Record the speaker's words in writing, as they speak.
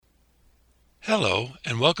Hello,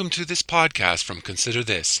 and welcome to this podcast from Consider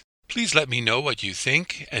This. Please let me know what you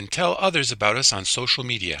think and tell others about us on social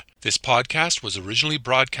media. This podcast was originally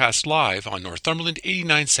broadcast live on Northumberland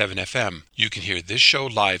 89.7 FM. You can hear this show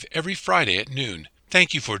live every Friday at noon.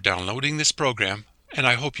 Thank you for downloading this program, and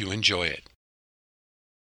I hope you enjoy it.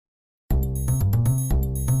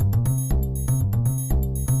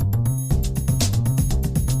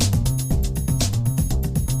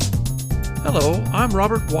 Hello, I'm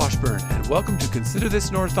Robert Washburn, and welcome to Consider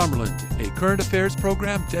This Northumberland, a current affairs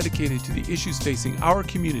program dedicated to the issues facing our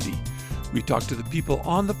community. We talk to the people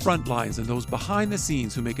on the front lines and those behind the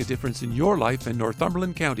scenes who make a difference in your life in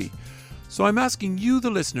Northumberland County. So I'm asking you, the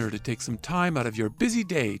listener, to take some time out of your busy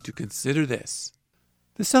day to consider this.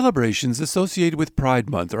 The celebrations associated with Pride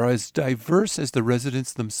Month are as diverse as the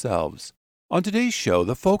residents themselves. On today's show,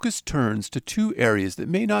 the focus turns to two areas that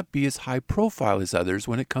may not be as high profile as others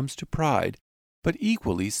when it comes to pride, but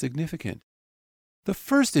equally significant. The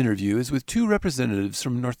first interview is with two representatives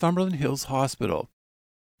from Northumberland Hills Hospital.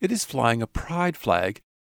 It is flying a pride flag,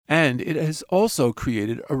 and it has also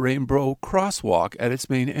created a rainbow crosswalk at its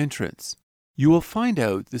main entrance. You will find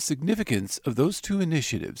out the significance of those two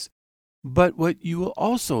initiatives, but what you will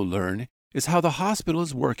also learn is how the hospital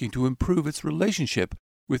is working to improve its relationship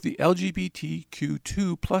with the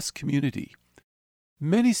LGBTQ2 community.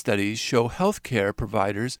 Many studies show healthcare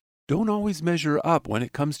providers don't always measure up when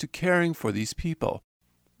it comes to caring for these people.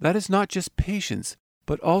 That is not just patients,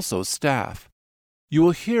 but also staff. You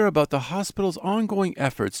will hear about the hospital's ongoing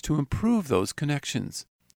efforts to improve those connections.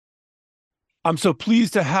 I'm so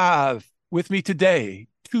pleased to have with me today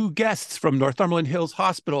two guests from Northumberland Hills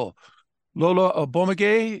Hospital. Lola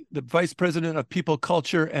Obomage, the Vice President of People,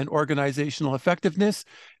 Culture, and Organizational Effectiveness,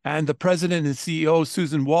 and the President and CEO,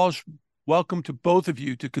 Susan Walsh. Welcome to both of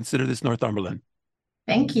you to Consider This Northumberland.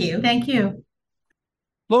 Thank you. Thank you.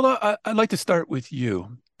 Lola, I'd like to start with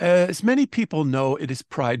you. As many people know, it is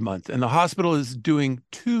Pride Month, and the hospital is doing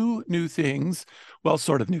two new things, well,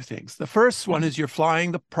 sort of new things. The first one is you're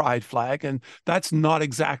flying the pride flag, and that's not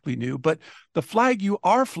exactly new, but the flag you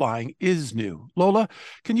are flying is new. Lola,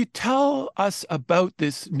 can you tell us about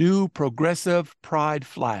this new progressive pride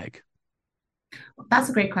flag? That's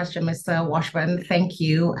a great question, Mr. Washburn. Thank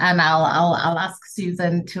you. And I'll ask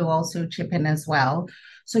Susan to also chip in as well.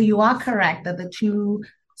 So you are correct that the two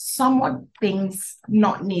somewhat things,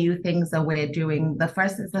 not new things that we're doing. The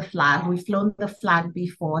first is the flag. We've flown the flag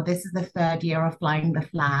before. This is the third year of flying the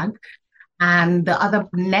flag. And the other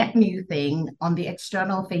net new thing on the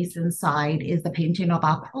external facing side is the painting of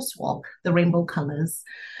our crosswalk, the rainbow colors.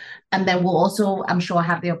 And then we'll also, I'm sure,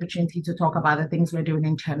 have the opportunity to talk about the things we're doing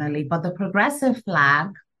internally. But the progressive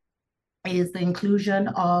flag is the inclusion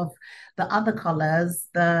of the other colors,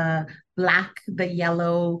 the black, the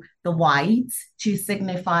yellow, the white, to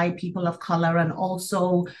signify people of color and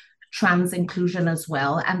also trans inclusion as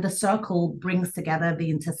well. And the circle brings together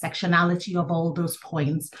the intersectionality of all those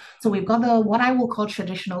points. So we've got the what I will call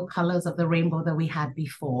traditional colors of the rainbow that we had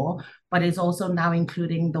before, but it's also now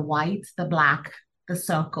including the white, the black, the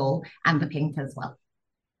circle, and the pink as well.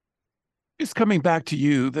 Just coming back to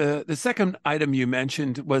you, the second item you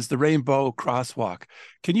mentioned was the rainbow crosswalk.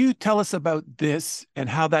 Can you tell us about this and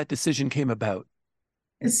how that decision came about?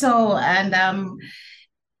 So,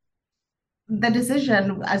 the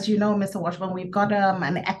decision, as you know, Mr. Washburn, we've got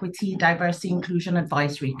an Equity, Diversity, Inclusion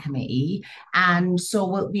Advisory Committee. And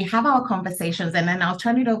so we have our conversations, and then I'll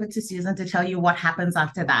turn it over to Susan to tell you what happens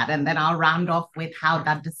after that. And then I'll round off with how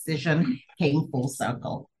that decision came full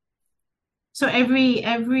circle. So every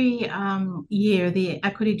year, the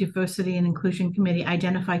Equity, Diversity, and Inclusion Committee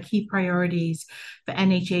identify key priorities for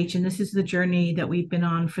NHH, and this is the journey that we've been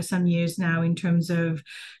on for some years now in terms of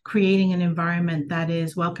creating an environment that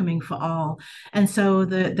is welcoming for all. And so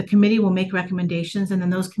the committee will make recommendations, and then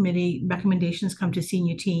those committee recommendations come to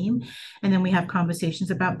senior team, and then we have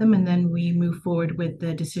conversations about them, and then we move forward with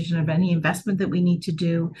the decision of any investment that we need to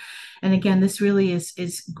do. And again, this really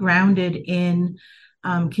is grounded in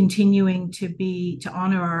continuing to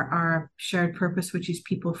honor our shared purpose, which is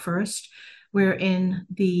people first. We're in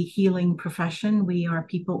the healing profession. We are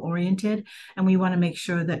people oriented, and we want to make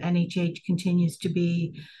sure that NHH continues to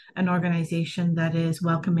be an organization that is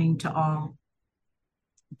welcoming to all.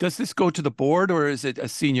 Does this go to the board, or is it a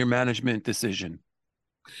senior management decision?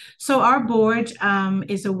 So our board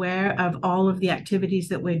is aware of all of the activities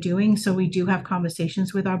that we're doing. So we do have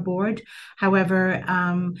conversations with our board. However,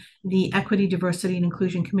 the Equity, Diversity, and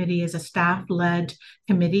Inclusion Committee is a staff-led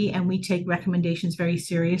committee, and we take recommendations very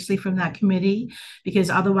seriously from that committee,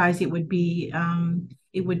 because otherwise it would be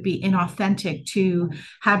inauthentic to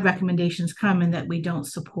have recommendations come and that we don't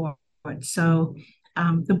support. So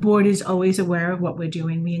the board is always aware of what we're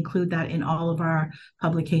doing. We include that in all of our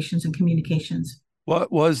publications and communications.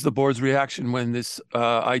 What was the board's reaction when this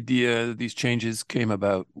idea, these changes came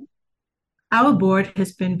about? Our board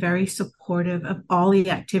has been very supportive of all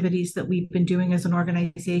the activities that we've been doing as an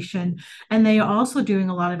organization. And they are also doing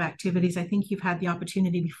a lot of activities. I think you've had the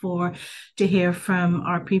opportunity before to hear from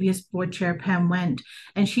our previous board chair, Pam Wendt,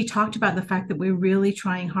 and she talked about the fact that we're really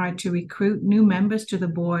trying hard to recruit new members to the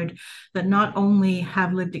board that not only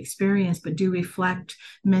have lived experience, but do reflect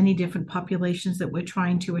many different populations that we're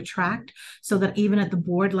trying to attract, so that even at the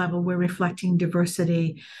board level, we're reflecting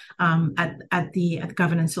diversity at the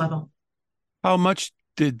governance level. How much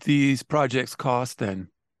did these projects cost then?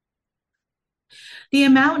 The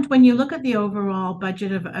amount, when you look at the overall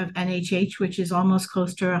budget of NHH, which is almost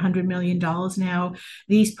close to $100 million now,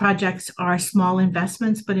 these projects are small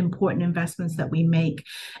investments, but important investments that we make.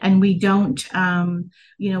 And we don't,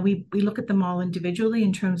 we look at them all individually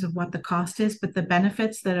in terms of what the cost is, but the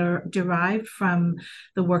benefits that are derived from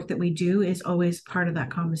the work that we do is always part of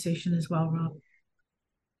that conversation as well, Rob.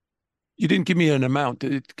 You didn't give me an amount.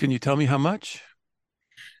 Can you tell me how much?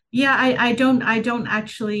 Yeah, I don't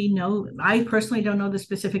actually know. I personally don't know the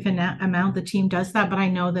specific amount. The team does that, but I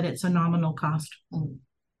know that it's a nominal cost.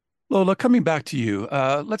 Lola, coming back to you,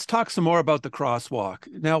 let's talk some more about the crosswalk.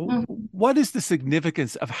 Now, what is the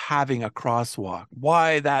significance of having a crosswalk?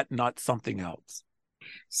 Why that, not something else?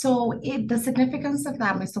 So the significance of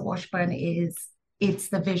that, Mr. Washburn, is it's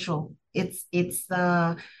the visual. It's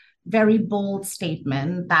the very bold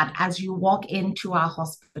statement that as you walk into our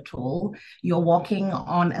hospital, you're walking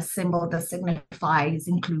on a symbol that signifies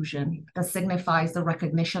inclusion, that signifies the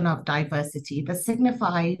recognition of diversity, that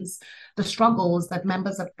signifies the struggles that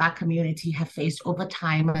members of that community have faced over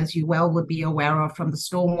time, as you well would be aware of, from the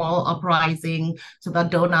Stonewall uprising to the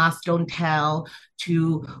Don't Ask, Don't Tell,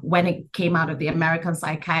 to when it came out of the American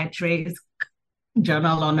Psychiatrist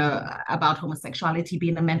Journal on about homosexuality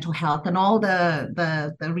being a mental health, and all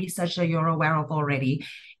the research that you're aware of already.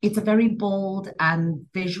 It's a very bold and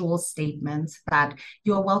visual statement that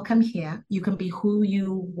you're welcome here. You can be who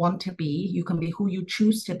you want to be. You can be who you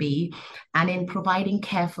choose to be. And in providing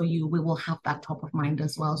care for you, we will have that top of mind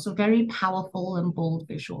as well. So very powerful and bold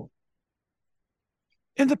visual.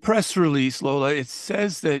 In the press release, Lola, it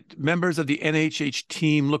says that members of the NHH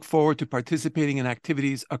team look forward to participating in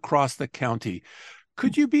activities across the county.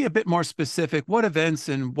 Could you be a bit more specific? What events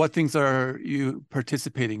and what things are you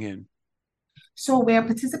participating in? So we're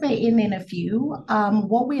participating in a few.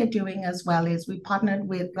 What we are doing as well is we partnered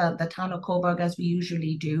with the town of Coburg, as we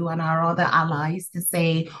usually do, and our other allies to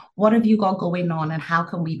say, what have you got going on and how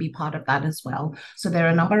can we be part of that as well? So there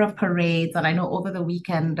are a number of parades, and I know over the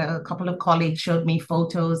weekend, a couple of colleagues showed me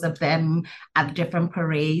photos of them at different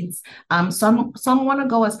parades. Some want to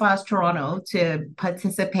go as far as Toronto to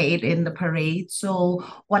participate in the parade. So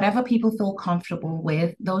whatever people feel comfortable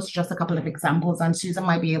with, those are just a couple of examples, and Susan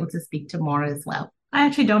might be able to speak to more as well. I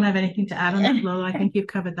actually don't have anything to add on that, Lola. I think you've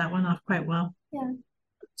covered that one off quite well. Yeah.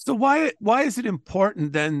 So why is it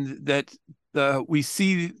important then that we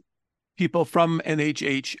see people from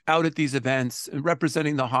NHH out at these events and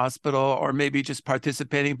representing the hospital, or maybe just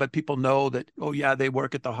participating, but people know that, oh yeah, they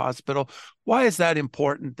work at the hospital? Why is that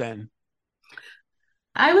important then?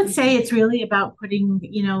 I would say it's really about putting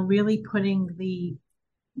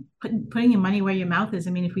your money where your mouth is.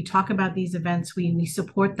 I mean, if we talk about these events, we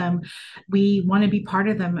support them, we want to be part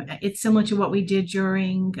of them. It's similar to what we did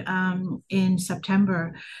during in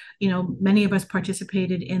September. Many of us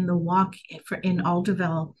participated in the walk in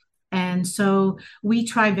Alderville. And so we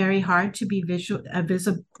try very hard to be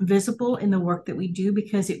visible in the work that we do,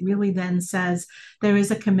 because it really then says there is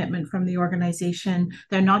a commitment from the organization.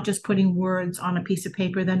 They're not just putting words on a piece of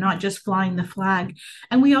paper. They're not just flying the flag.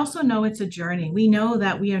 And we also know it's a journey. We know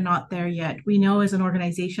that we are not there yet. We know as an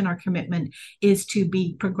organization, our commitment is to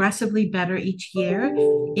be progressively better each year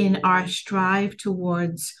in our strive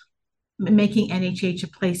towards making NHH a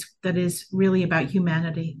place that is really about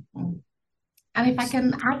humanity. And if I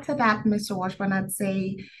can add to that, Mr. Washburn, I'd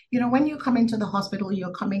say, when you come into the hospital,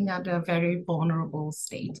 you're coming at a very vulnerable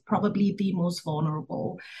state, probably the most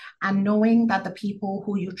vulnerable. And knowing that the people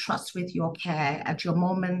who you trust with your care at your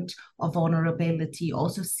moment of vulnerability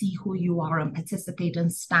also see who you are and participate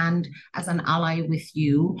and stand as an ally with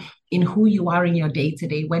you in who you are in your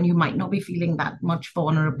day-to-day, when you might not be feeling that much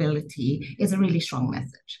vulnerability, is a really strong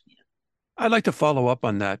message. I'd like to follow up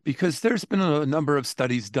on that, because there's been a number of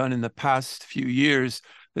studies done in the past few years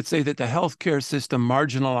that say that the healthcare system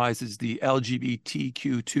marginalizes the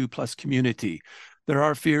LGBTQ2 plus community. There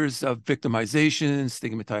are fears of victimization,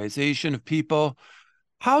 stigmatization of people.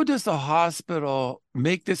 How does the hospital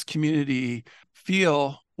make this community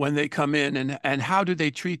feel when they come in, and how do they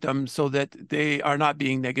treat them so that they are not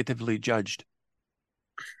being negatively judged?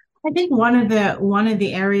 I think one of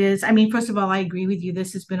the areas, I mean, first of all, I agree with you.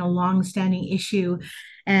 This has been a long-standing issue.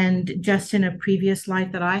 And just in a previous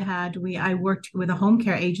life that I had, I worked with a home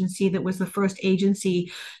care agency that was the first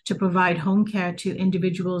agency to provide home care to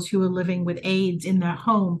individuals who were living with AIDS in their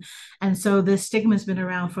home. And so the stigma has been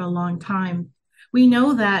around for a long time. We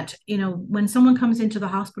know that, when someone comes into the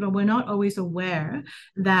hospital, we're not always aware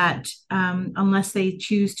that unless they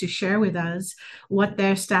choose to share with us what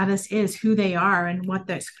their status is, who they are, and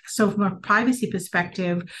so from a privacy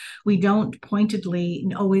perspective, we don't pointedly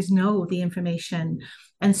always know the information.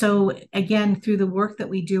 And so, again, through the work that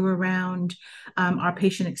we do around our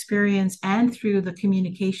patient experience and through the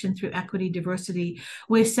communication through equity, diversity,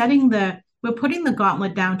 we're putting the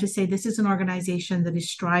gauntlet down to say this is an organization that is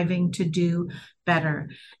striving to do better.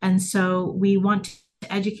 And so we want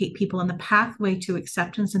to educate people, and the pathway to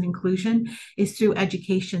acceptance and inclusion is through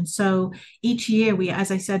education. So each year as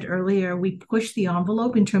I said earlier, we push the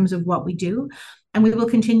envelope in terms of what we do. And we will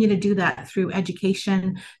continue to do that through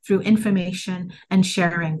education, through information and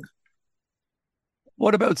sharing.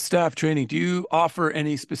 What about staff training? Do you offer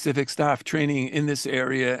any specific staff training in this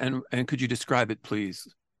area? And could you describe it, please?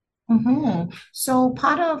 So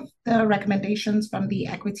part of the recommendations from the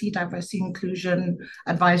Equity, Diversity, Inclusion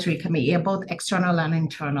Advisory Committee are both external and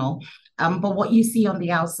internal. But what you see on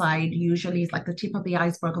the outside usually is like the tip of the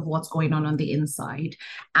iceberg of what's going on the inside.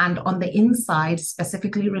 And on the inside,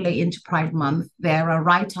 specifically relating to Pride Month, there are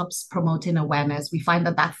write-ups promoting awareness. We find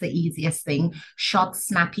that that's the easiest thing, short,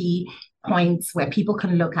 snappy points where people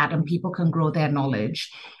can look at and people can grow their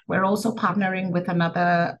knowledge. We're also partnering with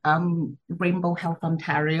another Rainbow Health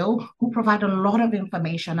Ontario, who provide a lot of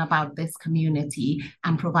information about this community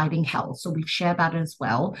and providing health. So we've shared that as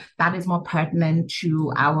well. That is more pertinent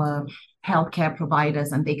to our healthcare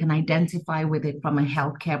providers, and they can identify with it from a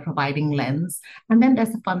healthcare providing lens. And then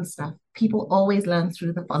there's the fun stuff. People always learn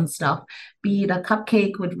through the fun stuff, be it a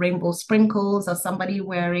cupcake with rainbow sprinkles or somebody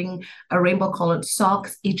wearing a rainbow colored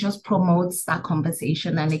socks. It just promotes that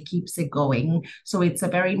conversation and it keeps it going. So it's a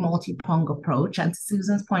very multi-pronged approach. And to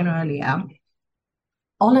Susan's point earlier,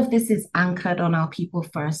 all of this is anchored on our people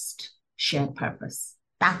first shared purpose.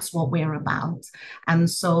 That's what we're about. And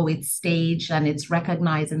so it's staged and it's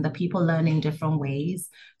recognizing the people learning different ways.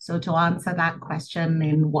 So to answer that question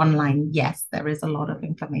in one line, yes, there is a lot of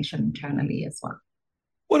information internally as well.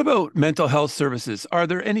 What about mental health services? Are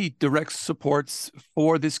there any direct supports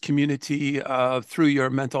for this community through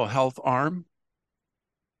your mental health arm?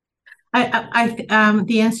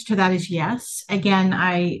 The answer to that is yes. Again,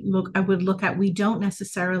 we don't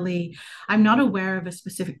necessarily, I'm not aware of a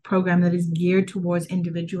specific program that is geared towards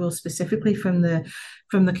individuals specifically from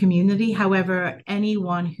the community. However,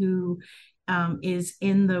 anyone who is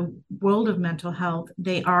in the world of mental health,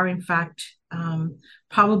 they are in fact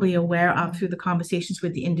probably aware of, through the conversations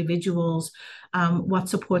with the individuals, what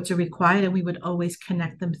supports are required, and we would always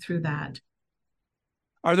connect them through that.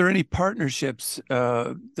 Are there any partnerships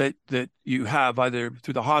that you have, either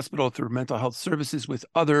through the hospital, through mental health services, with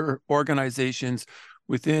other organizations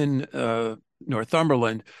within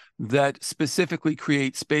Northumberland that specifically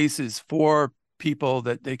create spaces for people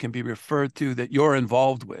that they can be referred to, that you're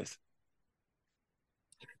involved with?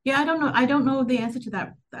 Yeah, I don't know. I don't know the answer to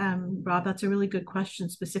that, Rob. That's a really good question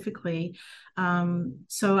specifically.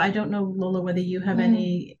 So I don't know, Lola, whether you have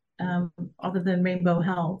any other than Rainbow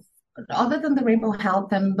Health. Other than the Rainbow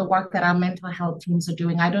Health and the work that our mental health teams are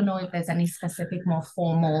doing, I don't know if there's any specific more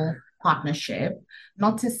formal partnership.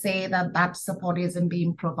 Not to say that that support isn't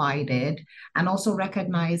being provided, and also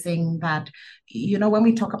recognizing that, when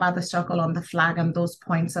we talk about the circle on the flag and those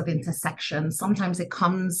points of intersection, sometimes it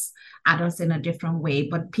comes at us in a different way,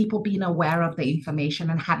 but people being aware of the information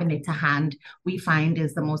and having it to hand, we find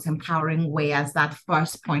is the most empowering way as that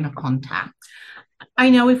first point of contact.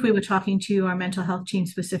 I know if we were talking to our mental health team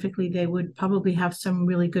specifically, they would probably have some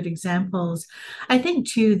really good examples. I think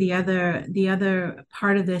too, the other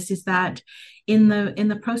part of this is that in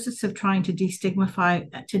the process of trying to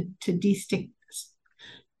destigmatize,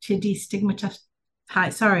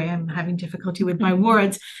 sorry, I'm having difficulty with my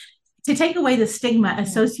words, to take away the stigma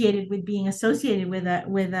associated with being associated with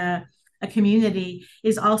a community,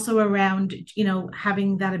 is also around,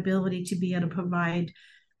 having that ability to be able to provide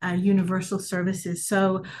universal services.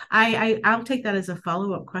 So I'll take that as a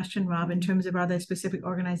follow-up question, Rob, in terms of, are there specific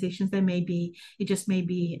organizations? It just may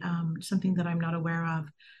be something that I'm not aware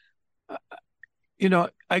of.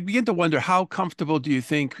 I begin to wonder, how comfortable do you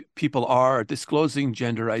think people are disclosing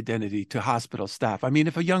gender identity to hospital staff? I mean,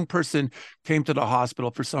 if a young person came to the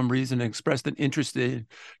hospital for some reason and expressed an interest in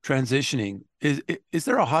transitioning, is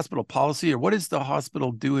there a hospital policy, or what does the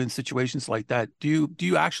hospital do in situations like that? Do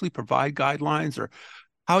you actually provide guidelines, or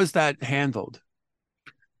how is that handled?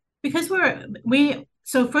 Because we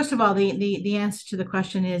so first of all, the answer to the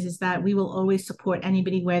question is that we will always support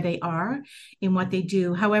anybody where they are in what they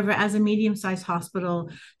do. However, as a medium-sized hospital,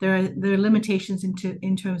 there are limitations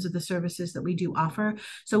in terms of the services that we do offer.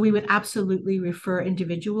 So we would absolutely refer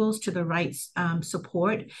individuals to the right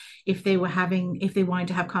support if they wanted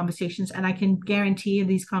to have conversations. And I can guarantee you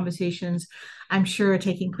these conversations, I'm sure, are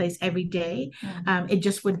taking place every day. It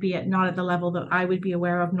just would be not at the level that I would be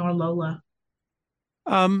aware of, nor Lola.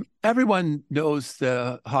 Everyone knows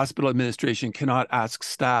the hospital administration cannot ask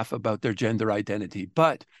staff about their gender identity,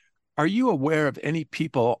 but are you aware of any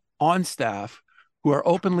people on staff who are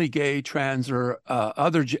openly gay, trans, or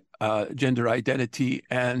other gender identity,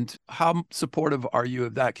 and how supportive are you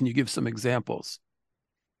of that? Can you give some examples?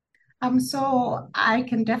 So I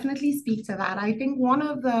can definitely speak to that. I think one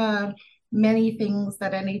of the many things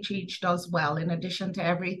that NHH does well, in addition to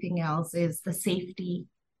everything else, is the safety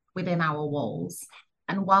within our walls.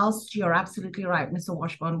 And whilst you're absolutely right, Mr.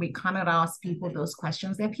 Washburn, we cannot ask people those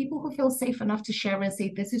questions. There are people who feel safe enough to share and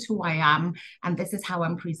say, this is who I am, and this is how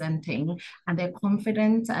I'm presenting. And they're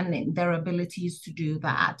confident in their abilities to do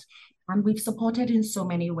that. And we've supported in so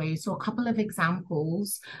many ways. So a couple of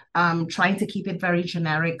examples, trying to keep it very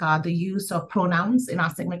generic, are the use of pronouns in our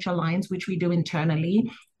signature lines, which we do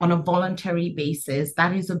internally on a voluntary basis.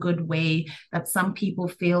 That is a good way that some people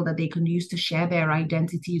feel that they can use to share their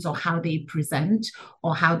identities or how they present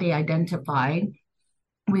or how they identify.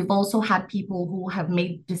 We've also had people who have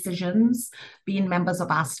made decisions being members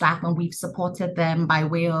of our staff, and we've supported them by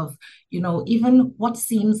way of, even what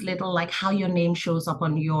seems little, like how your name shows up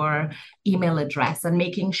on your email address, and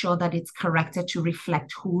making sure that it's corrected to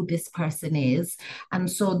reflect who this person is. And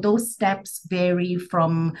so those steps vary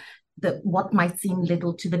from what might seem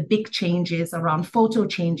little to the big changes around photo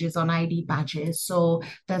changes on ID badges. So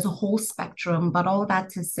there's a whole spectrum, but all that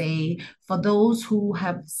to say, for those who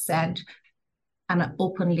have said and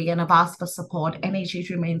openly and have asked for support, NHH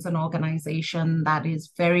remains an organization that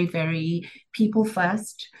is very, very people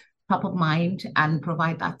first, top of mind, and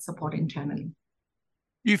provide that support internally.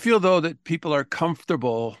 You feel, though, that people are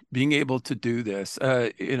comfortable being able to do this?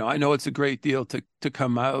 I know it's a great deal to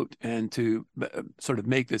come out and to sort of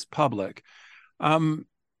make this public. Can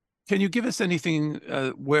you give us anything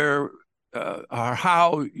where or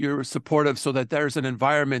how you're supportive so that there's an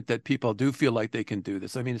environment that people do feel like they can do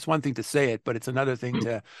this? I mean, it's one thing to say it, but it's another thing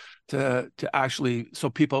to actually,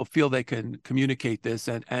 so people feel they can communicate this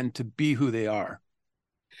and to be who they are.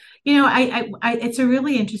 It's a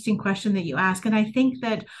really interesting question that you ask. And I think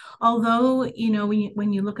that although,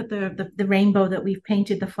 when you look at the rainbow that we've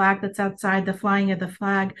painted, the flag that's outside, the flying of the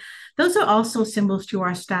flag, those are also symbols to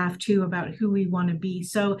our staff too, about who we want to be.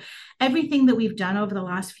 So everything that we've done over the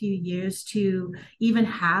last few years to even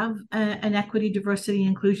have an equity, diversity,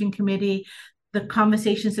 inclusion committee, the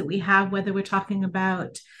conversations that we have, whether we're talking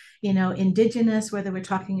about, Indigenous, whether we're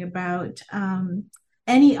talking about,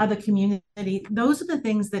 any other community, those are the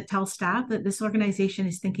things that tell staff that this organization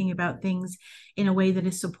is thinking about things in a way that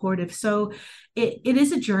is supportive. So it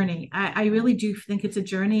is a journey. I really do think it's a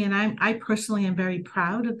journey. And I personally am very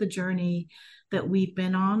proud of the journey that we've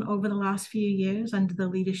been on over the last few years under the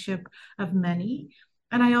leadership of many.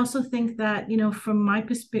 And I also think that, from my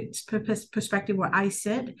perspective where I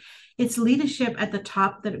sit, it's leadership at the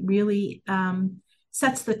top that really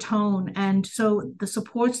sets the tone. And so the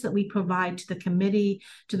supports that we provide to the committee,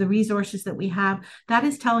 to the resources that we have, that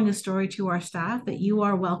is telling a story to our staff that you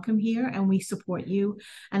are welcome here and we support you.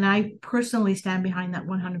 And I personally stand behind that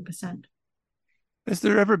 100%. Has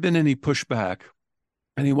there ever been any pushback,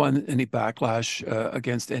 any backlash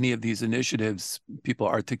against any of these initiatives, people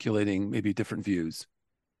articulating maybe different views?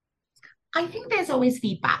 I think there's always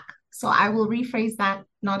feedback. So I will rephrase that,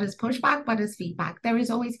 not as pushback, but as feedback. There is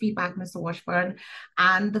always feedback, Mr. Washburn,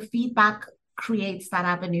 and the feedback creates that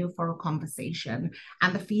avenue for a conversation.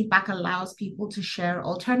 And the feedback allows people to share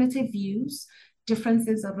alternative views,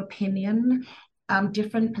 differences of opinion,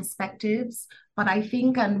 different perspectives. But I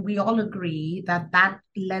think, and we all agree, that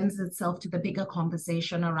lends itself to the bigger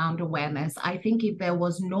conversation around awareness. I think if there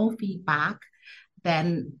was no feedback,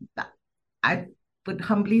 then would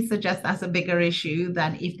humbly suggest that's a bigger issue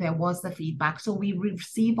than if there was the feedback. So we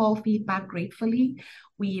receive all feedback gratefully.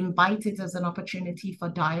 We invite it as an opportunity for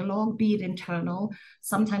dialogue, be it internal.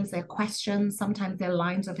 Sometimes they're questions, sometimes they're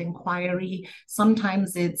lines of inquiry,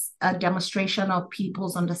 sometimes it's a demonstration of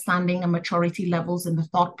people's understanding and maturity levels in the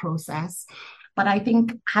thought process. But I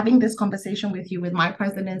think having this conversation with you, with my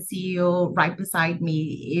president and CEO right beside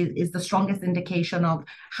me, is the strongest indication of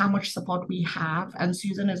how much support we have. And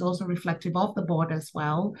Susan is also reflective of the board as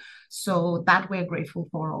well. So that we're grateful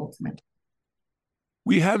for ultimately.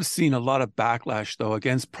 We have seen a lot of backlash, though,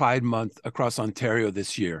 against Pride Month across Ontario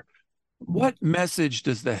this year. What message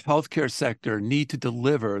does the healthcare sector need to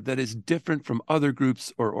deliver that is different from other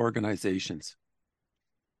groups or organizations?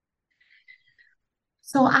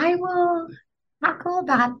 So I will tackle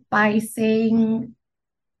that by saying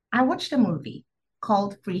I watched a movie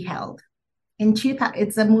called Freeheld.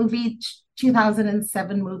 It's a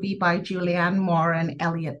 2007 movie by Julianne Moore and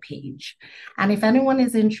Elliot Page. And if anyone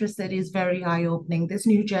is interested, it's very eye-opening. This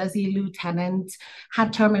New Jersey lieutenant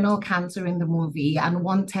had terminal cancer in the movie and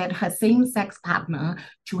wanted her same-sex partner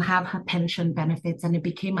to have her pension benefits. And it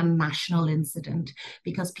became a national incident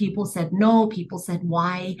because people said no, people said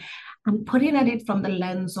why. I'm putting at it from the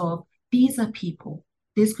lens of these are people.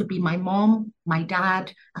 This could be my mom, my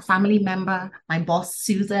dad, a family member, my boss,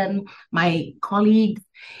 Susan, my colleague.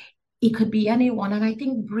 It could be anyone. And I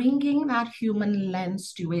think bringing that human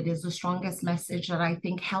lens to it is the strongest message that I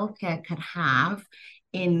think healthcare could have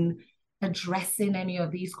in addressing any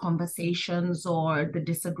of these conversations or the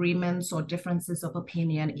disagreements or differences of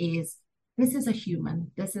opinion. Is this is a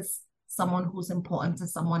human. This is someone who's important to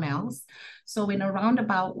someone else. So in a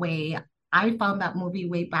roundabout way, I found that movie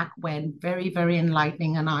way back when very, very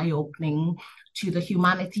enlightening and eye-opening to the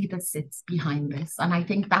humanity that sits behind this. And I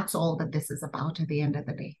think that's all that this is about at the end of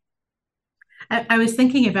the day. I was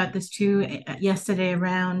thinking about this too yesterday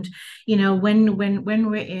around, when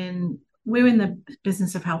we're in the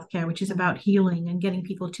business of healthcare, which is about healing and getting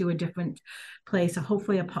people to a different place, or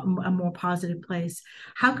hopefully a more positive place.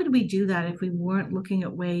 How could we do that if we weren't looking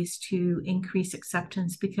at ways to increase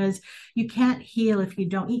acceptance? Because you can't heal if you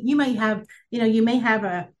don't. You may have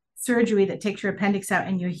a surgery that takes your appendix out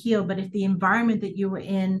and you're healed, but if the environment that you were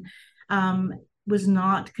in was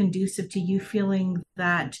not conducive to you feeling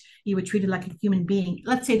that you were treated like a human being,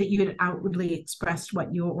 let's say that you had outwardly expressed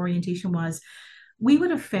what your orientation was, we would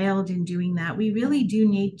have failed in doing that. We really do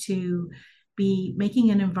need to be making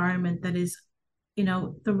an environment that is,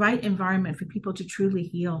 the right environment for people to truly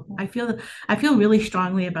heal. I feel really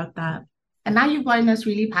strongly about that. And now you've gotten us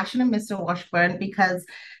really passionate, Mr. Washburn, because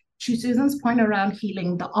to Susan's point around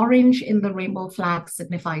healing, the orange in the rainbow flag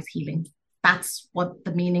signifies healing. That's what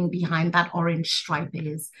the meaning behind that orange stripe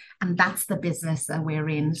is. And that's the business that we're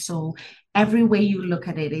in. So every way you look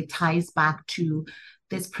at it, it ties back to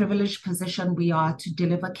this privileged position we are to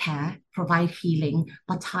deliver care, provide healing,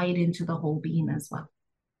 but tie it into the whole being as well.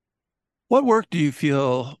 What work do you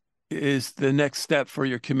feel is the next step for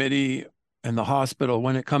your committee and the hospital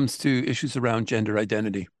when it comes to issues around gender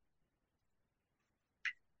identity?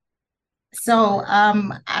 So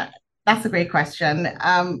that's a great question.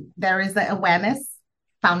 There is the awareness,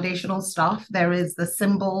 foundational stuff. There is the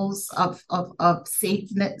symbols of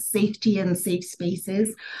safety and safe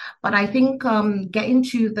spaces. But I think getting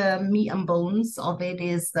to the meat and bones of it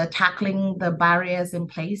is the tackling the barriers in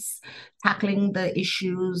place, tackling the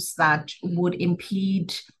issues that would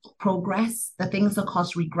impede progress, the things that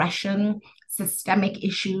cause regression, systemic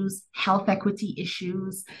issues, health equity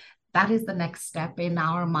issues. That is the next step in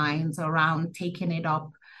our minds around taking it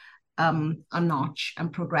up a notch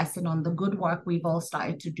and progressing on the good work we've all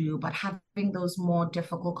started to do, but having those more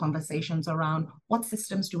difficult conversations around what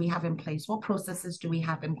systems do we have in place, what processes do we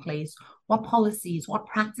have in place, what policies, what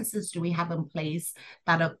practices do we have in place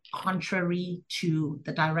that are contrary to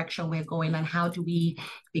the direction we're going, and how do we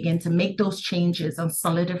begin to make those changes and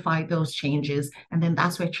solidify those changes. And then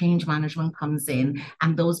that's where change management comes in,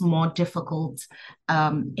 and those more difficult,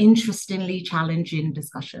 interestingly challenging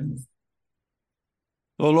discussions.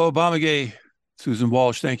 Lola Obamagay, Susan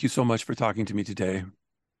Walsh, thank you so much for talking to me today.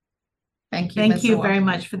 Thank you. Thank you very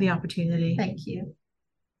much for the opportunity. Thank you.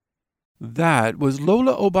 That was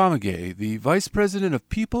Lola Obamagay, the Vice President of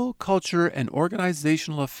People, Culture, and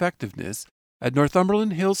Organizational Effectiveness at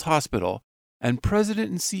Northumberland Hills Hospital, and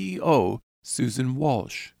President and CEO, Susan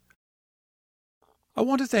Walsh. I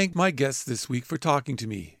want to thank my guests this week for talking to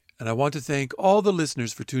me, and I want to thank all the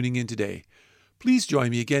listeners for tuning in today. Please join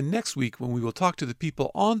me again next week when we will talk to the people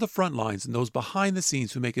on the front lines and those behind the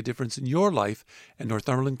scenes who make a difference in your life and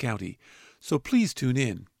Northumberland County. So please tune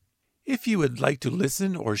in. If you would like to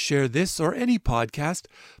listen or share this or any podcast,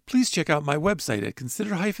 please check out my website at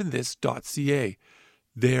consider-this.ca.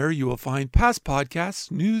 There you will find past podcasts,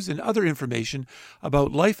 news, and other information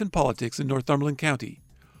about life and politics in Northumberland County.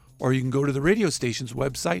 Or you can go to the radio station's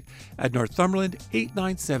website at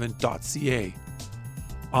northumberland897.ca.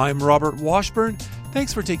 I'm Robert Washburn.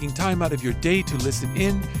 Thanks for taking time out of your day to listen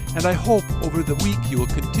in, and I hope over the week you will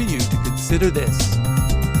continue to consider this.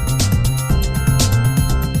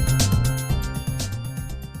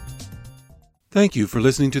 Thank you for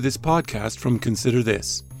listening to this podcast from Consider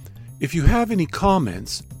This. If you have any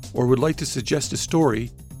comments or would like to suggest a story,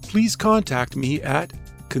 please contact me at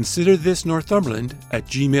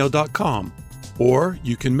considerthisnorthumberland@gmail.com, or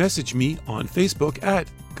you can message me on Facebook at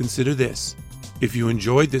Consider This. If you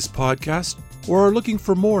enjoyed this podcast or are looking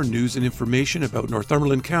for more news and information about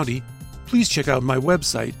Northumberland County, please check out my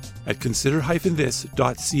website at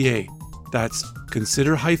consider-this.ca. That's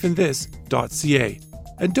consider-this.ca.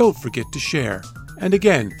 And don't forget to share. And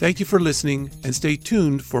again, thank you for listening, and stay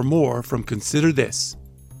tuned for more from Consider This.